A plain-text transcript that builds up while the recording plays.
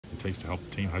takes to help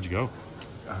the team. How'd you go?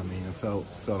 I mean, it felt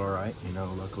all right. You know,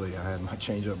 luckily I had my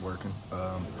changeup working.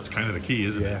 That's kind of the key,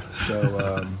 isn't it? Yeah.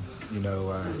 So, you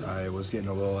know, I was getting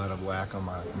a little out of whack on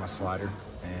my slider,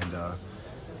 and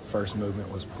first movement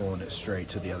was pulling it straight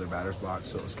to the other batter's box,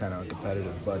 so it was kind of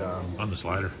competitive. But on the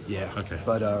slider. Yeah. Okay.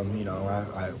 But you know,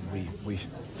 we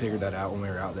figured that out when we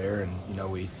were out there, and you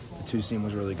know, the two seam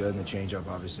was really good, and the changeup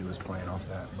obviously was playing off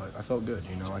that. But I felt good.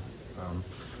 You know,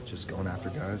 just going after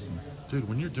guys. And, dude,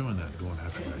 when you're doing that, going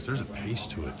after guys, there's a pace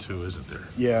to it too, isn't there?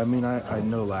 yeah, I mean, I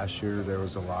know last year there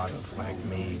was a lot of like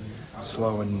me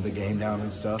slowing the game down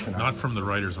and stuff. And not from the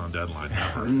writers on Deadline.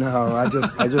 Ever. No,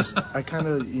 I kind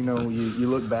of, you know, you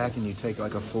look back and you take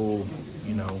like a full,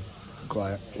 you know,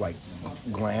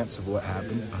 glance of what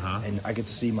happened, and I could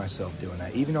see myself doing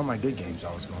that. Even on my good games,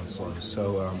 I was going slow.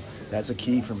 So that's a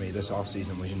key for me this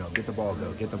offseason was, you know, get the ball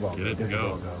go, get the ball go, get the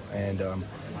ball go. And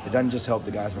it doesn't just help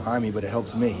the guys behind me, but it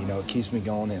helps me. You know, it keeps me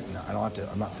going, and I don't have to.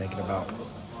 I'm not thinking about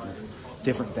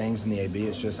different things in the AB.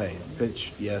 It's just, hey,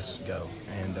 pitch, yes, go.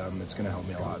 And it's going to help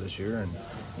me a lot this year. And,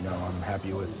 you know, I'm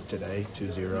happy with today.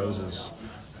 2 zeros is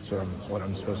that's what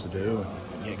I'm supposed to do,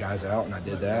 and get guys out, and I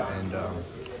did that. And,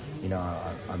 you know,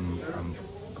 I'm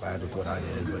glad with what I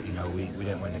did, but, you know, we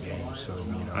didn't win the game. So,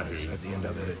 you know, at the end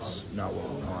of it, it's not what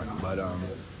we want. But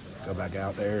go back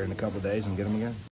out there in a couple of days and get them again.